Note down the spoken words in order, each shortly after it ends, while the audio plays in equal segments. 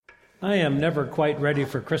I am never quite ready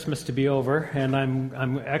for Christmas to be over, and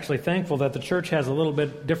I'm actually thankful that the church has a little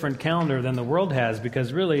bit different calendar than the world has,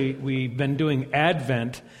 because really we've been doing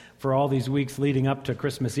Advent for all these weeks leading up to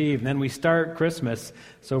Christmas Eve, and then we start Christmas,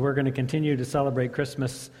 so we're going to continue to celebrate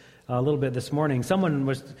Christmas a little bit this morning. Someone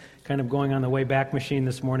was kind of going on the Wayback Machine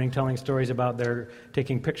this morning telling stories about their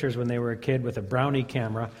taking pictures when they were a kid with a Brownie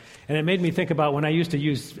camera, and it made me think about when I used to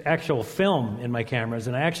use actual film in my cameras,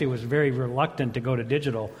 and I actually was very reluctant to go to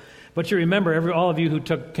digital. But you remember, all of you who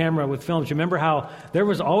took camera with films, you remember how there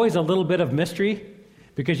was always a little bit of mystery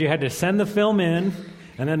because you had to send the film in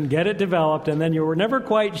and then get it developed, and then you were never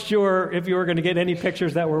quite sure if you were going to get any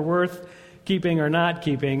pictures that were worth keeping or not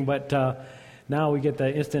keeping, but now we get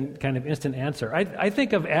the instant answer. I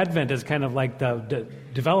think of Advent as kind of like the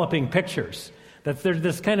developing pictures, that there's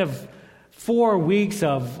this kind of 4 weeks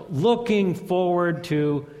of looking forward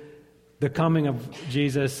to the coming of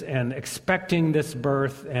Jesus and expecting this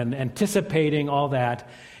birth and anticipating all that.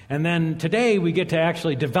 And then today we get to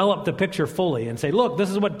actually develop the picture fully and say, look,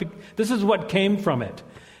 this is what came from it.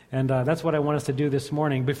 And that's what I want us to do this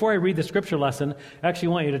morning. Before I read the scripture lesson, I actually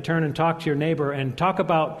want you to turn and talk to your neighbor and talk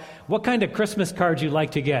about what kind of Christmas cards you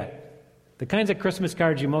like to get. The kinds of Christmas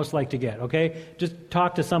cards you most like to get, okay? Just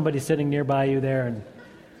talk to somebody sitting nearby you there and...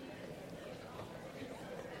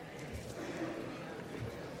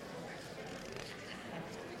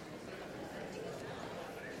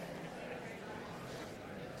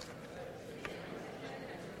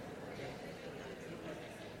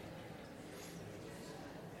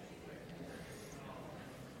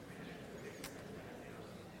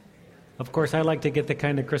 Of course, I like to get the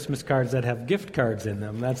kind of Christmas cards that have gift cards in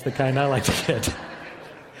them. That's the kind I like to get.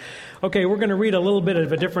 Okay, we're going to read a little bit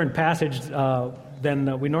of a different passage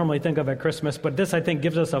than we normally think of at Christmas, but this, I think,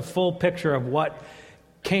 gives us a full picture of what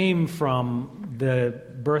came from the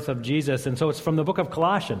birth of Jesus. And so it's from the book of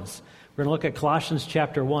Colossians. We're going to look at Colossians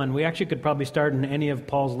chapter 1. We actually could probably start in any of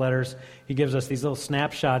Paul's letters. He gives us these little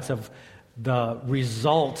snapshots of the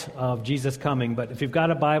result of Jesus coming. But if you've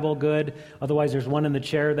got a Bible, good. Otherwise, there's one in the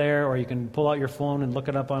chair there, or you can pull out your phone and look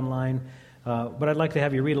it up online. But I'd like to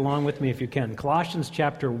have you read along with me if you can. Colossians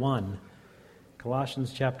chapter 1.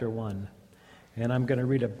 Colossians chapter 1. And I'm going to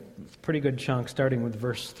read a pretty good chunk starting with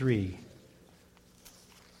verse 3.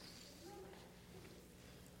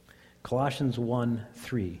 Colossians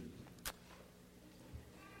 1:3.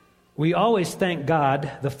 We always thank God,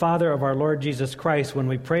 the Father of our Lord Jesus Christ, when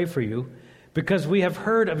we pray for you, because we have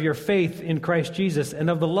heard of your faith in Christ Jesus and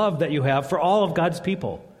of the love that you have for all of God's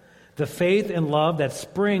people, the faith and love that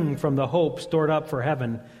spring from the hope stored up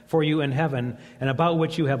for you in heaven, and about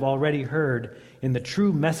which you have already heard in the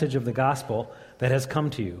true message of the gospel that has come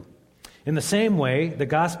to you. In the same way, the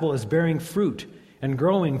gospel is bearing fruit and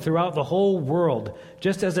growing throughout the whole world,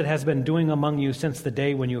 just as it has been doing among you since the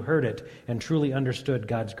day when you heard it and truly understood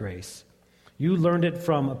God's grace. You learned it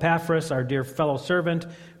from Epaphras, our dear fellow servant,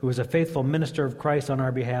 who is a faithful minister of Christ on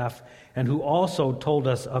our behalf, and who also told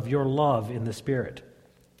us of your love in the Spirit.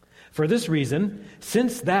 For this reason,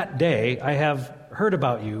 since that day I have heard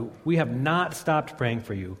about you, we have not stopped praying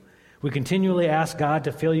for you. We continually ask God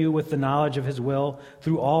to fill you with the knowledge of His will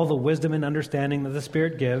through all the wisdom and understanding that the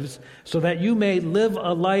Spirit gives, so that you may live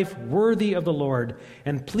a life worthy of the Lord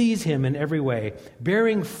and please Him in every way,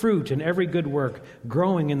 bearing fruit in every good work,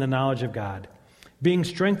 growing in the knowledge of God, being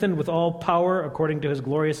strengthened with all power according to His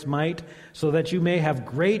glorious might, so that you may have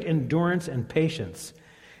great endurance and patience,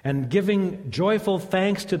 and giving joyful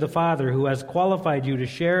thanks to the Father who has qualified you to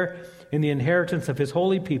share in the inheritance of His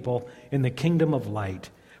holy people in the kingdom of light.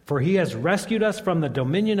 For He has rescued us from the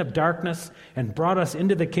dominion of darkness and brought us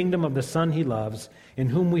into the kingdom of the Son He loves, in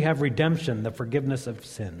whom we have redemption, the forgiveness of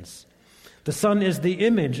sins. The Son is the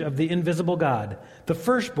image of the invisible God, the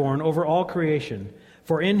firstborn over all creation.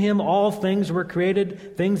 For in Him all things were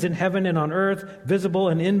created, things in heaven and on earth, visible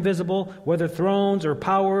and invisible, whether thrones or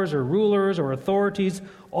powers or rulers or authorities,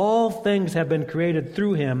 all things have been created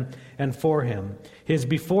through Him and for Him. He is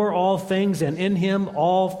before all things, and in Him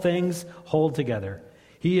all things hold together.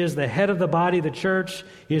 He is the head of the body, the church.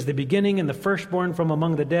 He is the beginning and the firstborn from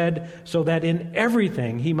among the dead, so that in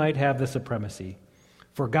everything He might have the supremacy.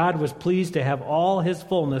 For God was pleased to have all His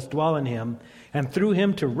fullness dwell in Him, and through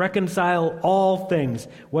Him to reconcile all things,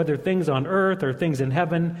 whether things on earth or things in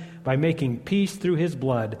heaven, by making peace through His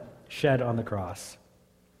blood shed on the cross.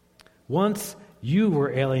 Once you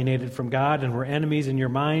were alienated from God and were enemies in your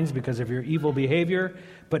minds because of your evil behavior,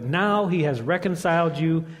 but now He has reconciled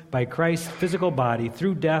you by Christ's physical body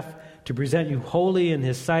through death to present you holy in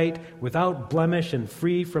His sight, without blemish and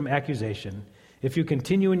free from accusation. If you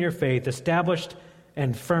continue in your faith, established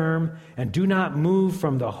and firm, and do not move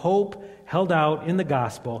from the hope held out in the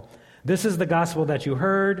gospel This is the gospel that you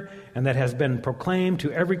heard and that has been proclaimed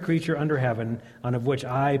to every creature under heaven, and of which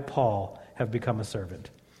I, Paul, have become a servant.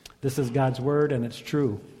 This is God's word, and it's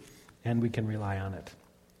true, and we can rely on it.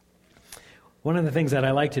 One of the things that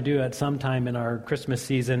I like to do at some time in our Christmas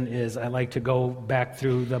season is I like to go back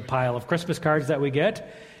through the pile of Christmas cards that we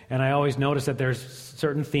get, and I always notice that there's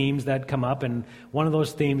certain themes that come up, and one of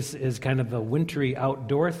those themes is kind of the wintry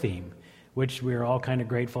outdoor theme, which we're all kind of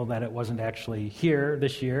grateful that it wasn't actually here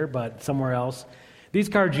this year, but somewhere else. These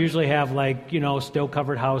cards usually have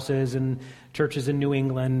snow-covered houses and churches in New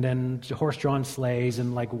England and horse-drawn sleighs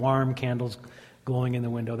and warm candles glowing in the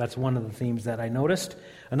window. That's one of the themes that I noticed.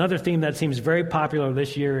 Another theme that seems very popular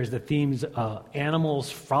this year is the themes animals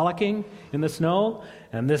frolicking in the snow.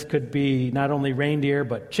 And this could be not only reindeer,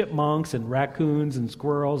 but chipmunks and raccoons and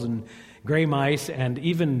squirrels and gray mice and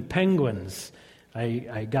even penguins.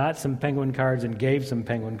 I got some penguin cards and gave some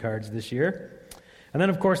penguin cards this year. And then,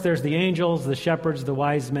 of course, there's the angels, the shepherds, the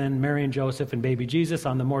wise men, Mary and Joseph, and baby Jesus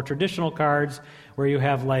on the more traditional cards, where you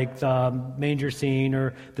have the manger scene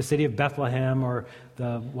or the city of Bethlehem or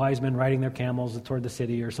the wise men riding their camels toward the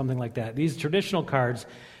city or something like that. These traditional cards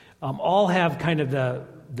all have kind of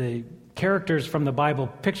the characters from the Bible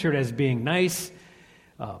pictured as being nice,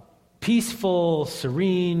 peaceful,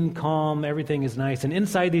 serene, calm. Everything is nice. And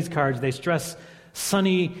inside these cards, they stress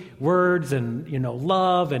sunny words and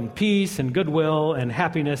love and peace and goodwill and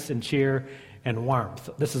happiness and cheer and warmth.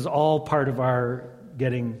 This is all part of our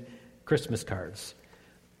getting Christmas cards.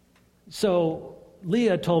 So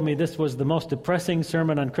Leah told me this was the most depressing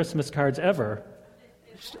sermon on Christmas cards ever.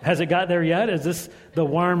 Has it got there yet? Is this the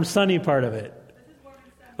warm, sunny part of it?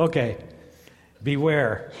 Okay.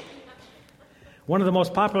 Beware. One of the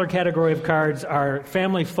most popular category of cards are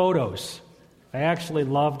family photos. I actually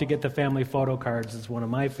love to get the family photo cards. It's one of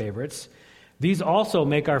my favorites. These also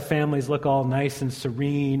make our families look all nice and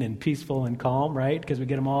serene and peaceful and calm, right? Because we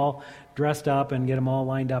get them all dressed up and get them all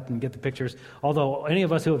lined up and get the pictures. Although any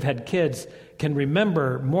of us who have had kids can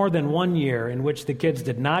remember more than one year in which the kids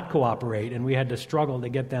did not cooperate and we had to struggle to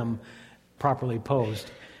get them properly posed.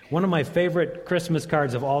 One of my favorite Christmas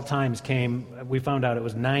cards of all times we found out it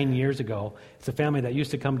was 9 years ago. It's a family that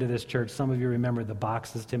used to come to this church. Some of you remember the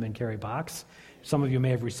boxes, Tim and Carrie box. Some of you may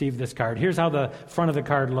have received this card. Here's how the front of the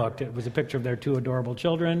card looked. It was a picture of their two adorable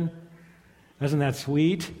children. Isn't that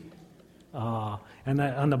sweet? And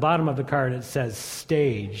on the bottom of the card it says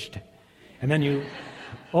staged. And then you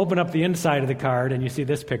open up the inside of the card and you see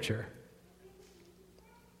this picture.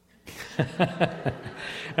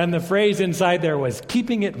 And the phrase inside there was,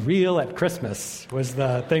 keeping it real at Christmas, was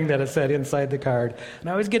the thing that it said inside the card. And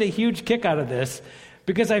I always get a huge kick out of this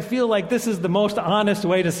because I feel like this is the most honest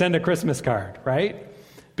way to send a Christmas card, right?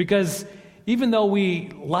 Because even though we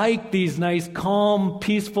like these nice, calm,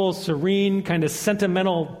 peaceful, serene, kind of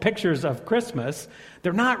sentimental pictures of Christmas,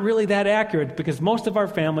 they're not really that accurate because most of our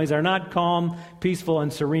families are not calm, peaceful,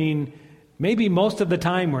 and serene. Maybe most of the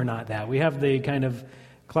time we're not that. We have the kind of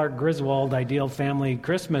Clark Griswold ideal family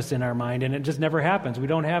Christmas in our mind, and it just never happens. We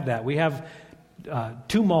don't have that. We have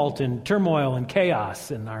tumult and turmoil and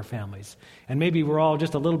chaos in our families. And maybe we're all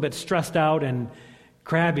just a little bit stressed out and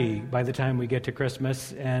crabby by the time we get to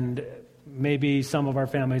Christmas, and maybe some of our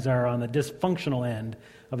families are on the dysfunctional end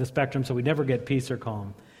of the spectrum, so we never get peace or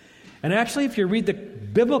calm. And actually, if you read the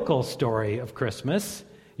biblical story of Christmas,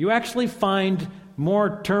 you actually find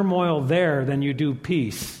more turmoil there than you do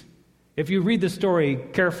peace. If you read the story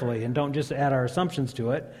carefully and don't just add our assumptions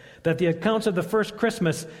to it, that the accounts of the first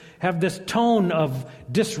Christmas have this tone of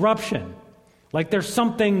disruption. Like there's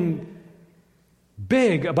something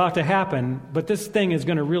big about to happen, but this thing is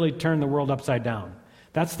going to really turn the world upside down.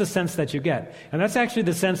 That's the sense that you get. And that's actually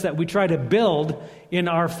the sense that we try to build in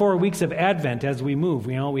our 4 weeks of Advent as we move.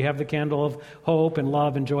 We have the candle of hope and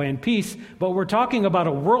love and joy and peace, but we're talking about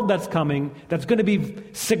a world that's coming that's going to be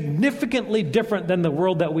significantly different than the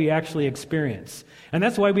world that we actually experience. And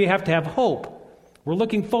that's why we have to have hope. We're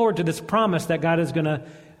looking forward to this promise that God is going to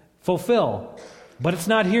fulfill, but it's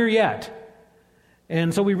not here yet.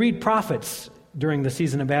 And so we read prophets during the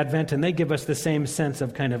season of Advent, and they give us the same sense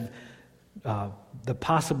of kind of the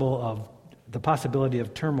possibility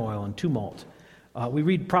of turmoil and tumult. We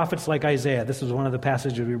read prophets like Isaiah. This was one of the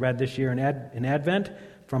passages we read this year in Advent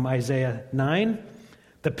from Isaiah 9.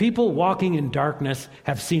 The people walking in darkness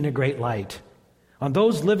have seen a great light. On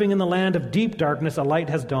those living in the land of deep darkness, a light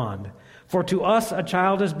has dawned. For to us a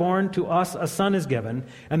child is born, to us a son is given,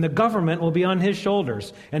 and the government will be on his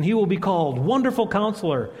shoulders, and he will be called Wonderful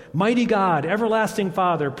Counselor, Mighty God, Everlasting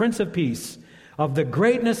Father, Prince of Peace. Of the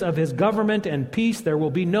greatness of his government and peace there will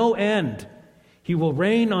be no end. He will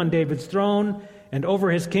reign on David's throne and over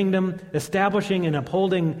his kingdom, establishing and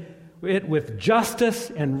upholding it with justice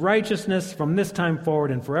and righteousness from this time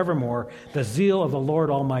forward and forevermore. The zeal of the Lord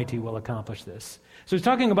Almighty will accomplish this. So he's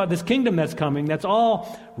talking about this kingdom that's coming, that's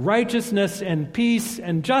all righteousness and peace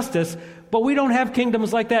and justice, but we don't have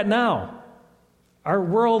kingdoms like that now. Our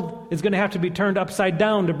world is going to have to be turned upside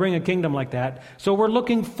down to bring a kingdom like that. So we're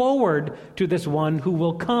looking forward to this one who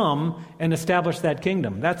will come and establish that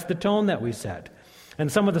kingdom. That's the tone that we set.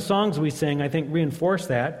 And some of the songs we sing, I think, reinforce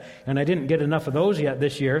that. And I didn't get enough of those yet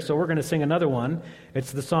this year, so we're going to sing another one.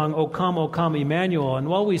 It's the song, O Come, Emmanuel. And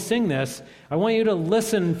while we sing this, I want you to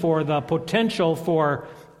listen for the potential for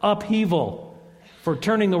upheaval, for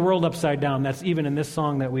turning the world upside down. That's even in this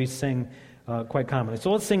song that we sing quite commonly.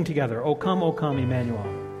 So let's sing together. O come, Emmanuel.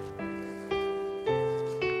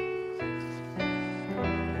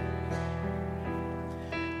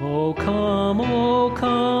 O come,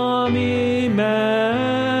 Emmanuel,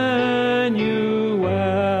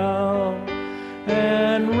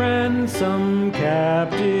 and ransom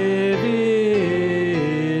captive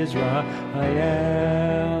Israel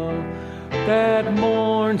that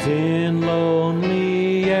mourns in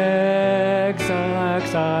lonely exile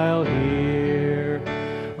here,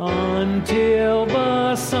 until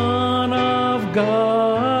the Son of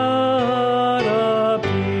God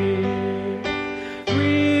appear.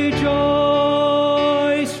 Rejoice,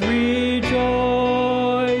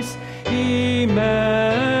 rejoice, Emmanuel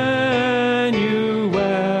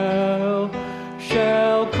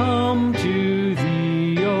shall come to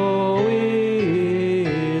thee, O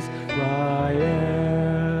Israel.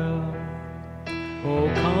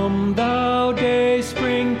 O come, thou day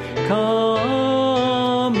spring,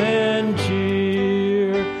 come and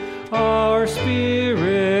cheer our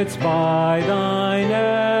spirits by thine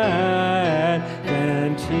advent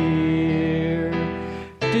here.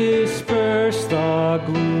 Disperse the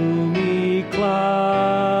gloomy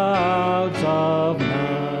clouds of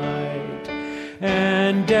night,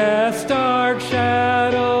 and death's dark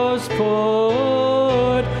shadows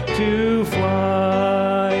put to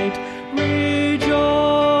flight. Rejoice,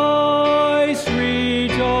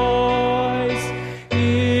 rejoice,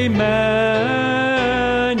 Emmanuel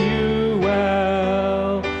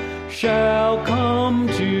shall come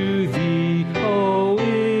to thee, O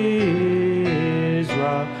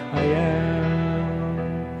Israel.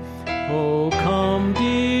 O come,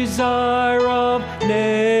 desire of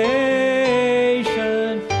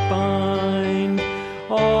nation, bind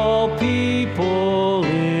all people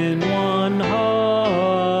in one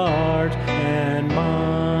heart and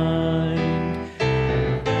mind.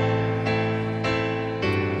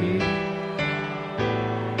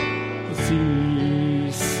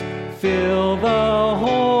 Cease, fill the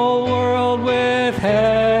whole world with heaven's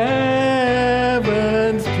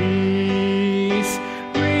peace.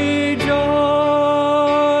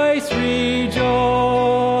 Rejoice,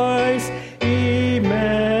 rejoice,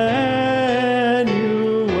 Emmanuel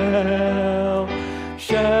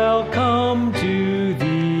shall come to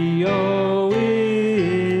thee, O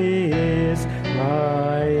Israel.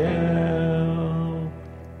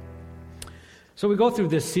 So we go through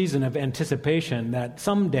this season of anticipation that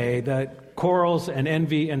someday the quarrels and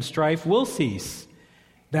envy and strife will cease,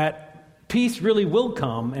 that peace really will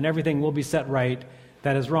come and everything will be set right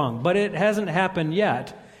that is wrong. But it hasn't happened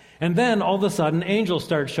yet. And then all of a sudden, angels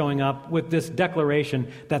start showing up with this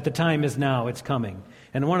declaration that the time is now, it's coming.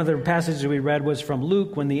 And one of the passages we read was from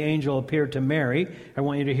Luke when the angel appeared to Mary. I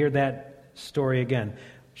want you to hear that story again.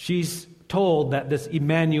 She's told that this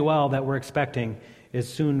Emmanuel that we're expecting is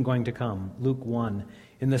soon going to come. Luke 1.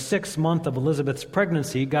 In the 6th month of Elizabeth's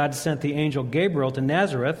pregnancy, God sent the angel Gabriel to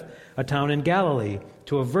Nazareth, a town in Galilee,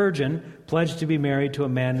 to a virgin pledged to be married to a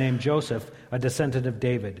man named Joseph, a descendant of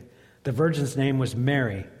David. The virgin's name was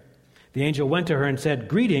Mary. The angel went to her and said,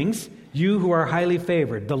 "Greetings, you who are highly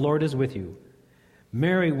favored, the Lord is with you."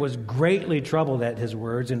 Mary was greatly troubled at his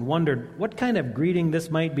words and wondered what kind of greeting this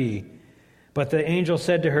might be. But the angel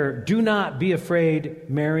said to her, "Do not be afraid,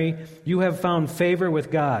 Mary. You have found favor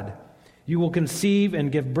with God. You will conceive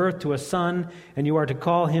and give birth to a son, and you are to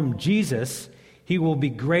call him Jesus. He will be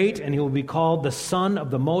great, and he will be called the Son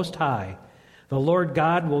of the Most High. The Lord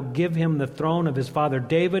God will give him the throne of his father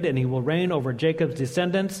David, and he will reign over Jacob's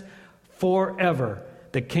descendants forever.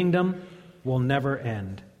 The kingdom will never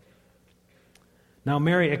end." Now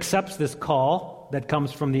Mary accepts this call that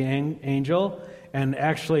comes from the angel, and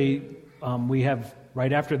actually we have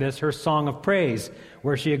right after this her song of praise,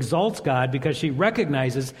 where she exalts God because she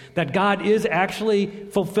recognizes that God is actually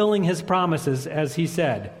fulfilling his promises as he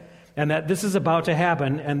said, and that this is about to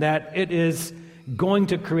happen, and that it is going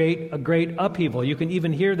to create a great upheaval. You can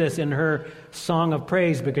even hear this in her song of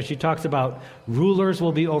praise because she talks about rulers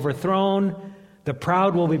will be overthrown, The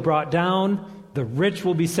proud will be brought down. The rich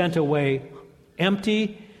will be sent away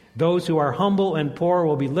empty. Those who are humble and poor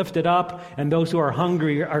will be lifted up, and those who are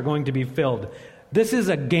hungry are going to be filled. This is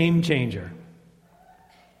a game changer,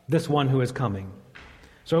 this one who is coming.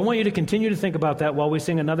 So I want you to continue to think about that while we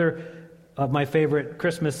sing another of my favorite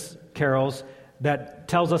Christmas carols that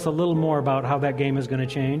tells us a little more about how that game is going to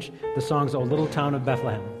change. The song's O Little Town of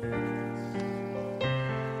Bethlehem.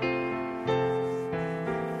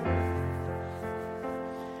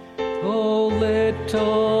 O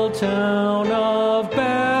little town of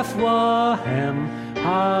Bethlehem,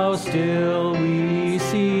 how still we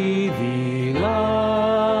see thee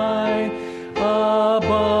lie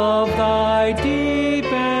above thy deep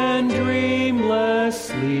and dreamless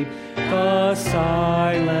sleep. The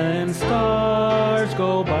silent stars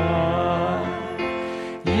go by,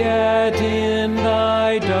 yet in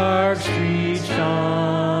thy dark street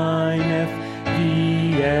shineth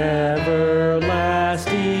the everlasting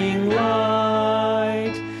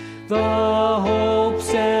light. The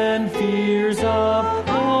hopes and fears of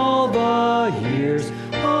all the years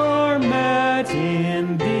are met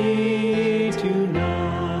in thee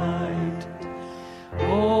tonight.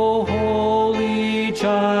 O holy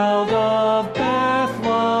child of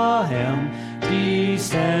Bethlehem,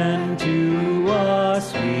 descend to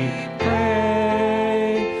us, we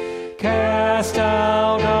pray. Cast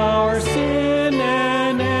out our sin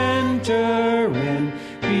and enter in.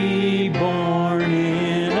 Be born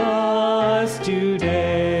in us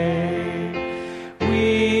today.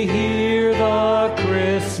 We hear the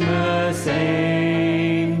Christmas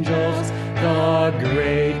angels, the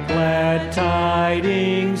great glad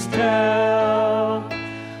tidings tell.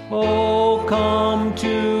 Oh, come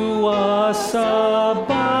to us,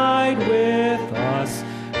 abide with us,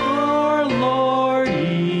 our Lord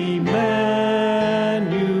Emmanuel.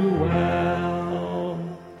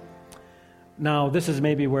 Now, this is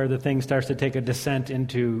maybe where the thing starts to take a descent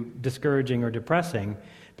into discouraging or depressing,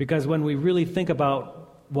 because when we really think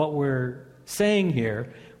about what we're saying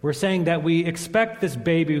here, we're saying that we expect this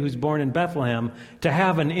baby who's born in Bethlehem to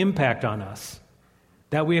have an impact on us,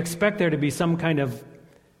 that we expect there to be some kind of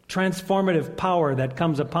transformative power that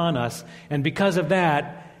comes upon us, and because of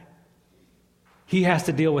that, he has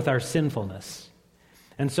to deal with our sinfulness.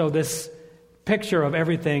 And so this picture of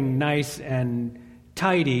everything nice and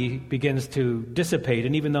tidy begins to dissipate,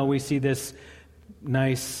 and even though we see this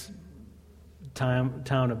nice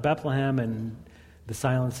town of Bethlehem and the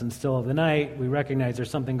silence and still of the night, we recognize there's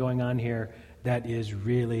something going on here that is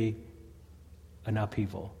really an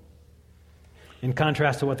upheaval. In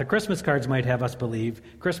contrast to what the Christmas cards might have us believe,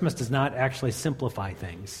 Christmas does not actually simplify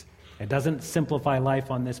things. It doesn't simplify life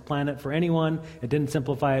on this planet for anyone. It didn't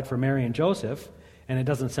simplify it for Mary and Joseph, and it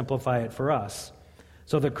doesn't simplify it for us.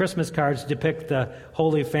 So the Christmas cards depict the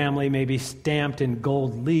Holy Family maybe stamped in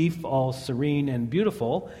gold leaf, all serene and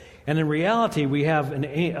beautiful. And in reality, we have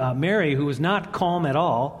Mary who is not calm at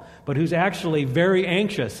all, but who's actually very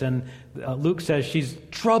anxious. And Luke says she's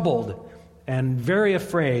troubled and very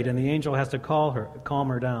afraid, and the angel has to calm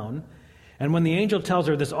her down. And when the angel tells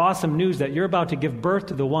her this awesome news that you're about to give birth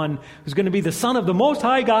to the one who's going to be the Son of the Most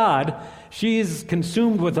High God, she's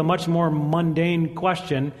consumed with a much more mundane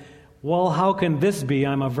question. Well, how can this be?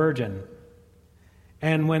 I'm a virgin.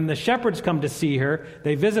 And when the shepherds come to see her,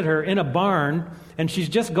 they visit her in a barn, and she's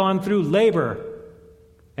just gone through labor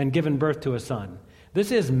and given birth to a son.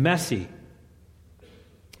 This is messy.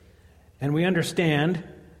 And we understand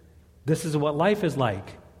this is what life is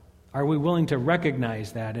like. Are we willing to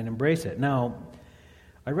recognize that and embrace it? Now,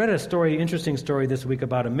 I read a interesting story this week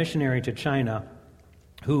about a missionary to China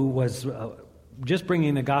who was just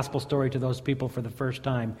bringing the gospel story to those people for the first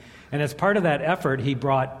time. And as part of that effort, he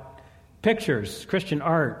brought pictures, Christian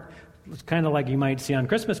art. It's kind of like you might see on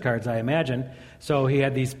Christmas cards, I imagine. So he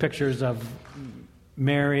had these pictures of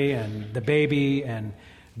Mary and the baby, and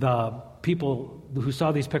the people who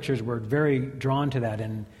saw these pictures were very drawn to that,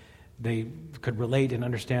 and they could relate and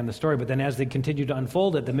understand the story. But then as they continued to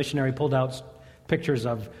unfold it, the missionary pulled out pictures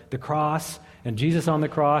of the cross and Jesus on the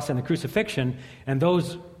cross and the crucifixion, and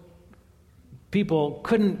those people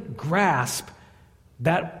couldn't grasp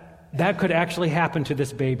that that could actually happen to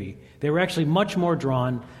this baby. They were actually much more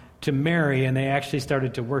drawn to Mary, and they actually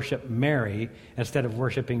started to worship Mary instead of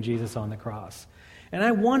worshiping Jesus on the cross. And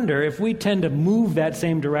I wonder if we tend to move that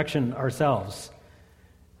same direction ourselves.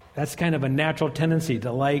 That's kind of a natural tendency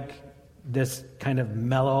to like this kind of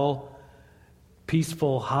mellow,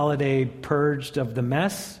 peaceful holiday purged of the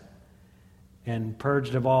mess and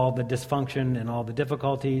purged of all the dysfunction and all the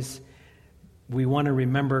difficulties. We want to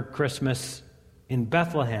remember Christmas in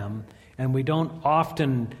Bethlehem, and we don't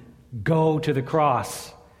often go to the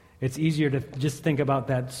cross It's easier to just think about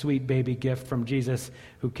that sweet baby gift from Jesus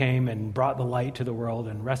who came and brought the light to the world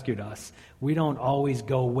and rescued us. We don't always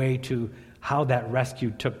go way to how that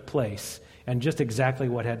rescue took place and just exactly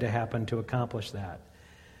what had to happen to accomplish that.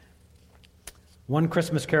 One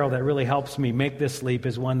Christmas carol that really helps me make this leap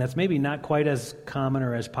is one that's maybe not quite as common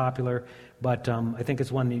or as popular, but I think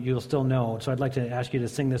it's one that you'll still know. So I'd like to ask you to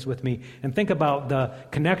sing this with me and think about the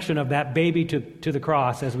connection of that baby to the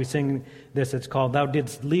cross as we sing this. It's called "Thou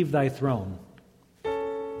Didst Leave Thy Throne."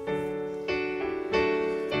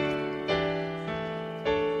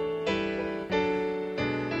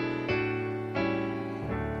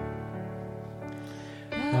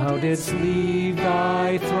 Thou didst leave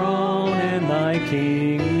thy throne and thy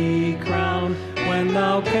kingly crown when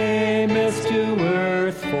thou camest to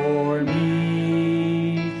earth for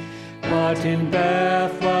me. But in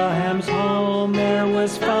Bethlehem's home there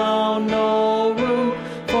was found no room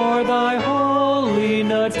for thy holy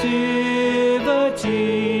nativity.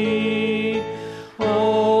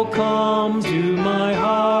 Oh, come to my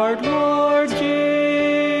heart, Lord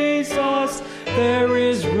Jesus, there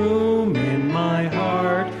is room in my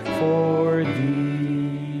heart for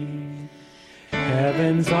thee.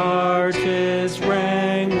 Heaven's arches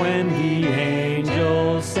rang when the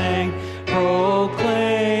angels sang,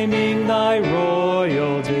 proclaiming thy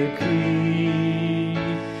royal decree.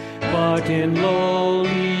 But in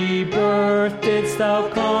lowly birth didst thou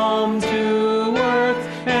come to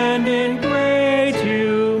earth, and in great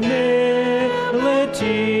humility.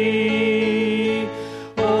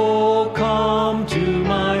 Oh, come to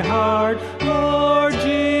my heart, Lord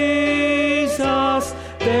Jesus,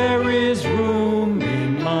 there is room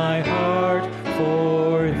in my heart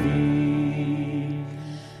for thee.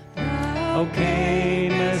 Thou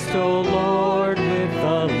camest, O Lord, with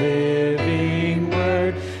the living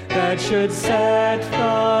word that should set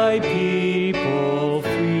thy people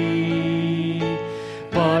free.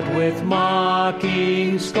 But with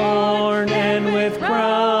mocking scorn and with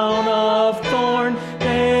crown of thorn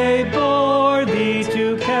they bore thee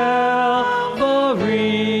to Calvary.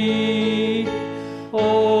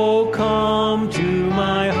 Oh, come to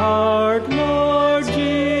my heart, Lord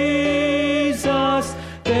Jesus,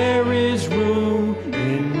 there is room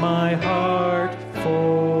in my heart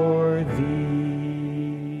for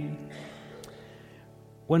thee.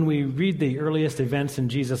 When we read the earliest events in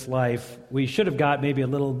Jesus' life, we should have got maybe a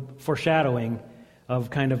little foreshadowing of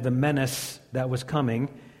kind of the menace that was coming.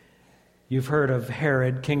 You've heard of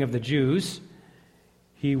Herod, king of the Jews.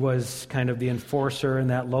 He was kind of the enforcer in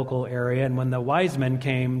that local area. And when the wise men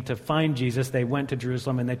came to find Jesus, they went to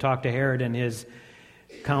Jerusalem and they talked to Herod and his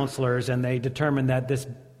counselors, and they determined that this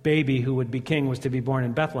baby who would be king was to be born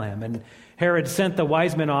in Bethlehem. And Herod sent the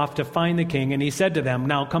wise men off to find the king, and he said to them,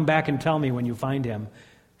 "Now come back and tell me when you find him,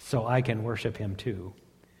 so I can worship him too."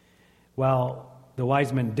 Well, the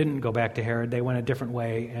wise men didn't go back to Herod. They went a different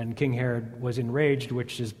way, and King Herod was enraged,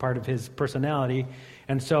 which is part of his personality,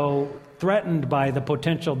 and so threatened by the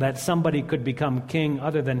potential that somebody could become king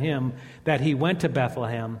other than him, that he went to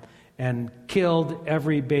Bethlehem and killed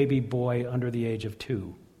every baby boy under the age of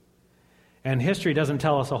 2. And history doesn't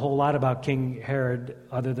tell us a whole lot about King Herod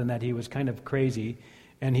other than that he was kind of crazy,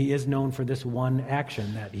 and he is known for this one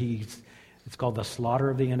action that it's called the slaughter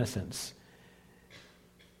of the innocents.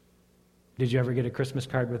 Did you ever get a Christmas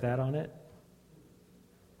card with that on it?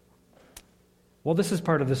 Well, this is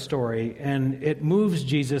part of the story, and it moves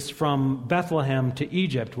Jesus from Bethlehem to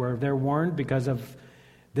Egypt, where they're warned because of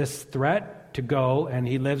this threat to go, and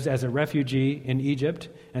he lives as a refugee in Egypt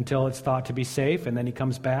until it's thought to be safe, and then he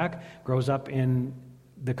comes back, grows up in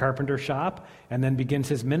the carpenter shop, and then begins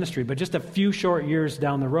his ministry. But just a few short years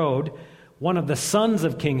down the road, one of the sons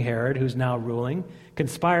of King Herod, who's now ruling,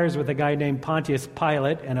 conspires with a guy named Pontius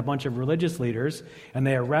Pilate and a bunch of religious leaders, and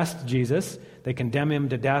they arrest Jesus. They condemn him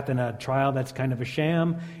to death in a trial that's kind of a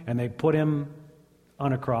sham, and they put him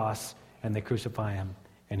on a cross, and they crucify him,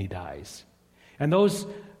 and he dies. And those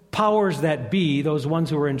powers that be, those ones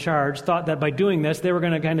who were in charge, thought that by doing this, they were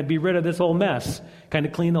going to kind of be rid of this whole mess, kind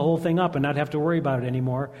of clean the whole thing up and not have to worry about it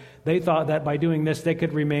anymore. They thought that by doing this, they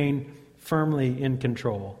could remain firmly in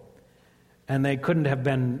control. And they couldn't have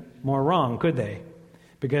been more wrong, could they?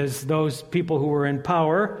 Because those people who were in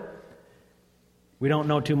power, we don't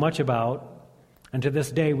know too much about. And to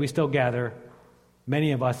this day, we still gather,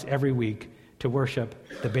 many of us every week, to worship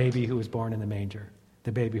the baby who was born in the manger,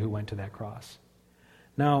 the baby who went to that cross.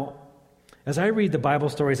 Now, as I read the Bible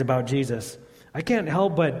stories about Jesus, I can't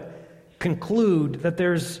help but conclude that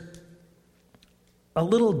there's a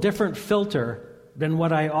little different filter than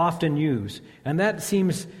what I often use. And that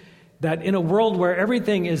seems that in a world where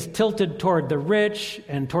everything is tilted toward the rich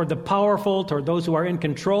and toward the powerful, toward those who are in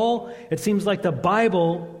control, it seems like the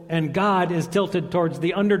Bible and God is tilted towards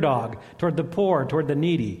the underdog, toward the poor, toward the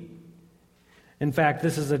needy. In fact,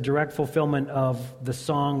 this is a direct fulfillment of the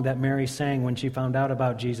song that Mary sang when she found out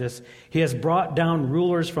about Jesus. He has brought down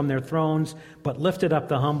rulers from their thrones, but lifted up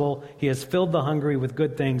the humble. He has filled the hungry with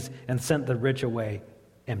good things and sent the rich away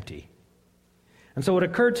empty. And so it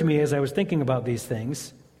occurred to me as I was thinking about these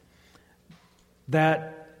things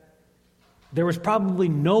that there was probably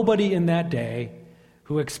nobody in that day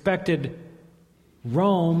who expected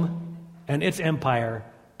Rome and its empire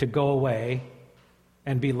to go away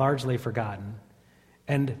and be largely forgotten.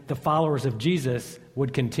 And the followers of Jesus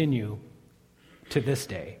would continue to this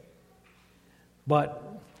day.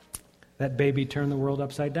 But that baby turned the world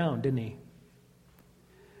upside down, didn't he?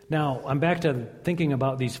 Now, I'm back to thinking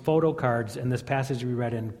about these photo cards in this passage we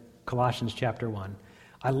read in Colossians chapter 1.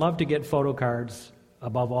 I love to get photo cards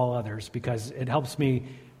above all others because it helps me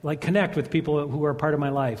connect with people who are part of my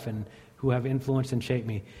life and who have influenced and shaped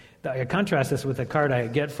me. I contrast this with a card I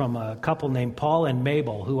get from a couple named Paul and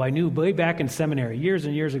Mabel, who I knew way back in seminary years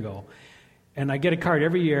and years ago. And I get a card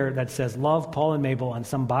every year that says, "Love, Paul and Mabel," on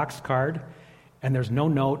some boxed card, and there's no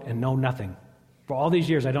note and no nothing. For all these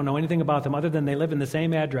years, I don't know anything about them other than they live in the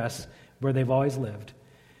same address where they've always lived.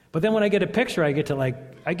 But then when I get a picture, I get an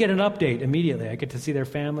update immediately. I get to see their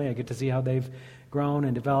family. I get to see how they've grown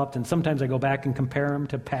and developed. And sometimes I go back and compare them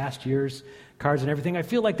to past years' cards and everything. I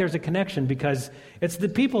feel like there's a connection because it's the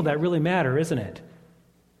people that really matter, isn't it?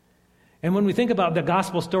 And when we think about the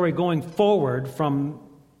gospel story going forward from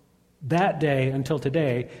that day until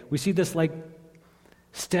today, we see this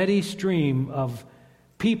steady stream of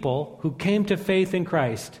people who came to faith in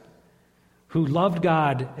Christ, who loved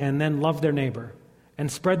God and then loved their neighbor,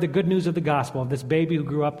 and spread the good news of the gospel of this baby who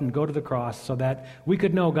grew up and go to the cross so that we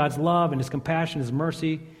could know God's love and His compassion, His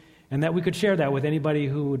mercy, and that we could share that with anybody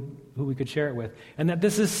who we could share it with. And that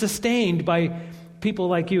this is sustained by people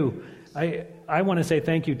like you. I want to say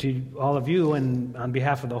thank you to all of you, and on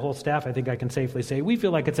behalf of the whole staff, I think I can safely say we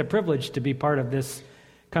feel like it's a privilege to be part of this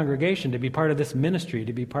congregation, to be part of this ministry,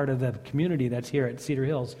 to be part of the community that's here at Cedar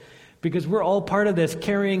Hills, because we're all part of this,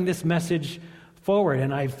 carrying this message forward.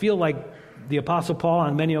 And I feel like the Apostle Paul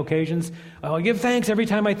on many occasions, I give thanks every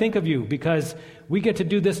time I think of you, because we get to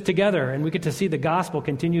do this together, and we get to see the gospel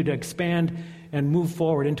continue to expand and move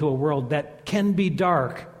forward into a world that can be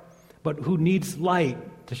dark, but who needs light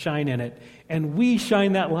to shine in it. And we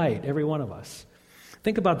shine that light, every one of us.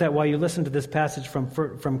 Think about that while you listen to this passage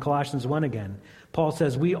from Colossians 1 again. Paul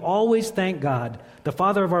says, "We always thank God, the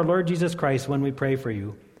Father of our Lord Jesus Christ, when we pray for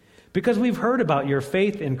you, because we've heard about your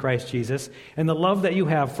faith in Christ Jesus and the love that you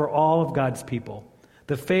have for all of God's people,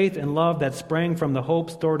 the faith and love that sprang from the hope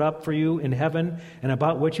stored up for you in heaven and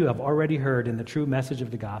about which you have already heard in the true message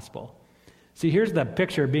of the gospel." See, here's the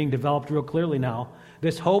picture being developed real clearly now.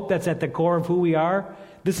 This hope that's at the core of who we are,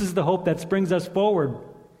 this is the hope that springs us forward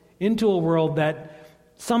into a world that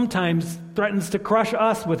sometimes threatens to crush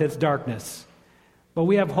us with its darkness. But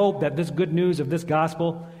we have hope that this good news of this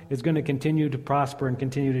gospel is going to continue to prosper and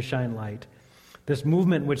continue to shine light. This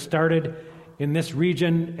movement, which started in this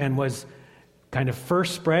region and was kind of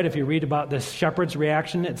first spread, if you read about the shepherds'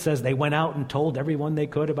 reaction, it says they went out and told everyone they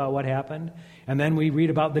could about what happened. And then we read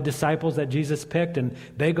about the disciples that Jesus picked, and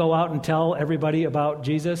they go out and tell everybody about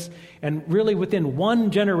Jesus. And really within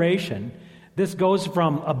one generation, this goes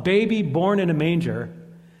from a baby born in a manger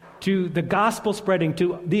to the gospel spreading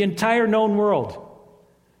to the entire known world,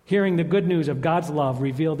 hearing the good news of God's love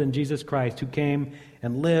revealed in Jesus Christ, who came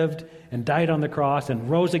and lived and died on the cross and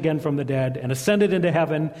rose again from the dead and ascended into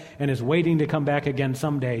heaven and is waiting to come back again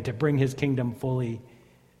someday to bring His kingdom fully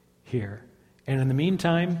here. And in the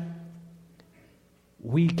meantime,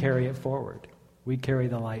 we carry it forward. We carry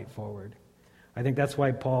the light forward. I think that's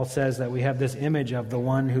why Paul says that we have this image of the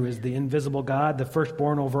one who is the invisible God, the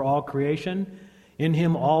firstborn over all creation. In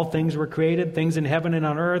Him all things were created, things in heaven and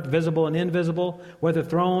on earth, visible and invisible, whether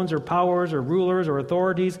thrones or powers or rulers or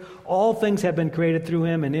authorities. All things have been created through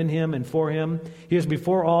Him and in Him and for Him. He is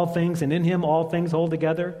before all things, and in Him all things hold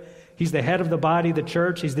together. He's the head of the body, the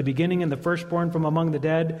church. He's the beginning and the firstborn from among the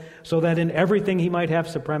dead, so that in everything He might have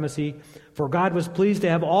supremacy. For God was pleased to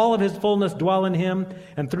have all of His fullness dwell in Him,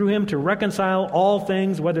 and through Him to reconcile all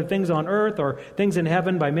things, whether things on earth or things in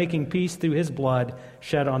heaven, by making peace through His blood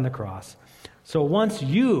shed on the cross. So once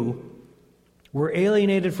you were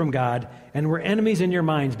alienated from God and were enemies in your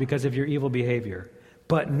minds because of your evil behavior,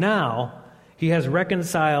 but now He has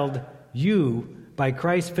reconciled you by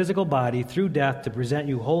Christ's physical body through death to present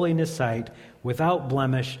you holy in His sight, without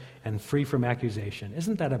blemish and free from accusation.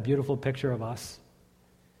 Isn't that a beautiful picture of us?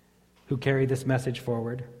 who carry this message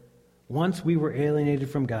forward. Once we were alienated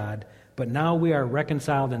from God, but now we are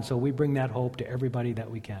reconciled, and so we bring that hope to everybody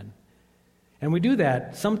that we can. And we do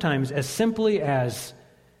that sometimes as simply as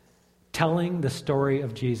telling the story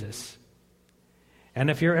of Jesus. And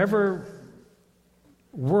if you're ever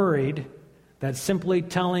worried that simply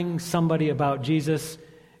telling somebody about Jesus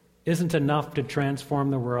isn't enough to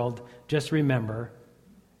transform the world, just remember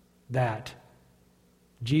that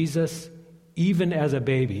Jesus, even as a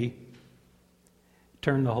baby,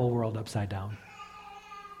 turned the whole world upside down.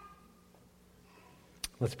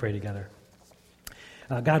 Let's pray together.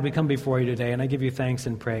 God, we come before you today, and I give you thanks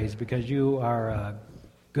and praise because you are a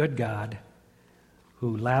good God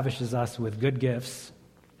who lavishes us with good gifts,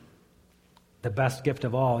 the best gift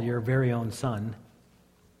of all, your very own Son.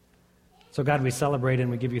 So God, we celebrate and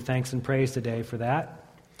we give you thanks and praise today for that.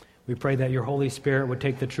 We pray that your Holy Spirit would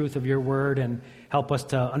take the truth of your word and help us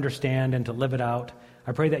to understand and to live it out.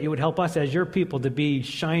 I pray that you would help us as your people to be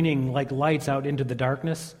shining like lights out into the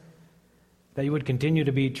darkness, that you would continue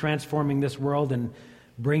to be transforming this world and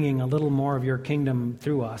bringing a little more of your kingdom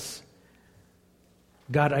through us.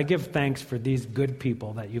 God, I give thanks for these good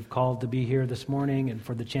people that you've called to be here this morning and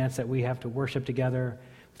for the chance that we have to worship together.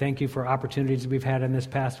 Thank you for opportunities we've had in this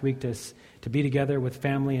past week to be together with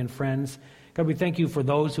family and friends. God, we thank you for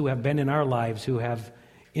those who have been in our lives, who have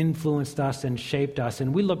influenced us and shaped us.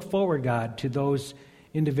 And we look forward, God, to those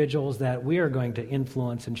individuals that we are going to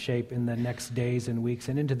influence and shape in the next days and weeks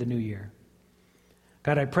and into the new year.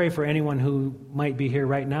 God, I pray for anyone who might be here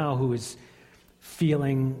right now who is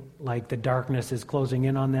feeling like the darkness is closing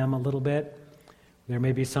in on them a little bit. There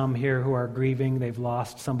may be some here who are grieving. They've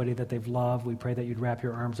lost somebody that they've loved. We pray that you'd wrap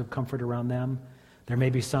your arms of comfort around them. There may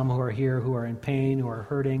be some who are here who are in pain, who are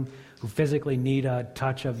hurting, who physically need a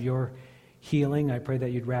touch of your healing. I pray that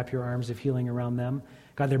you'd wrap your arms of healing around them.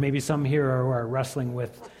 God, there may be some here who are wrestling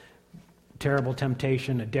with terrible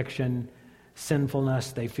temptation, addiction,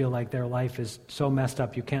 sinfulness. They feel like their life is so messed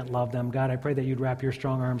up you can't love them. God, I pray that you'd wrap your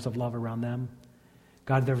strong arms of love around them.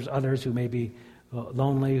 God, there's others who may be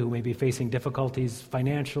lonely, who may be facing difficulties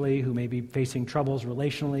financially, who may be facing troubles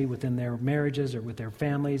relationally within their marriages or with their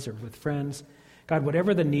families or with friends. God,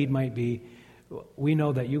 whatever the need might be, we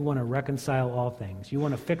know that you want to reconcile all things. You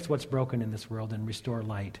want to fix what's broken in this world and restore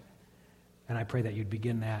light. And I pray that you'd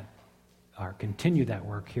begin that or continue that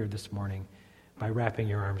work here this morning by wrapping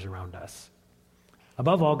your arms around us.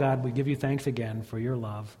 Above all, God, we give you thanks again for your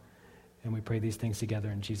love, and we pray these things together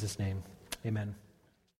in Jesus' name. Amen.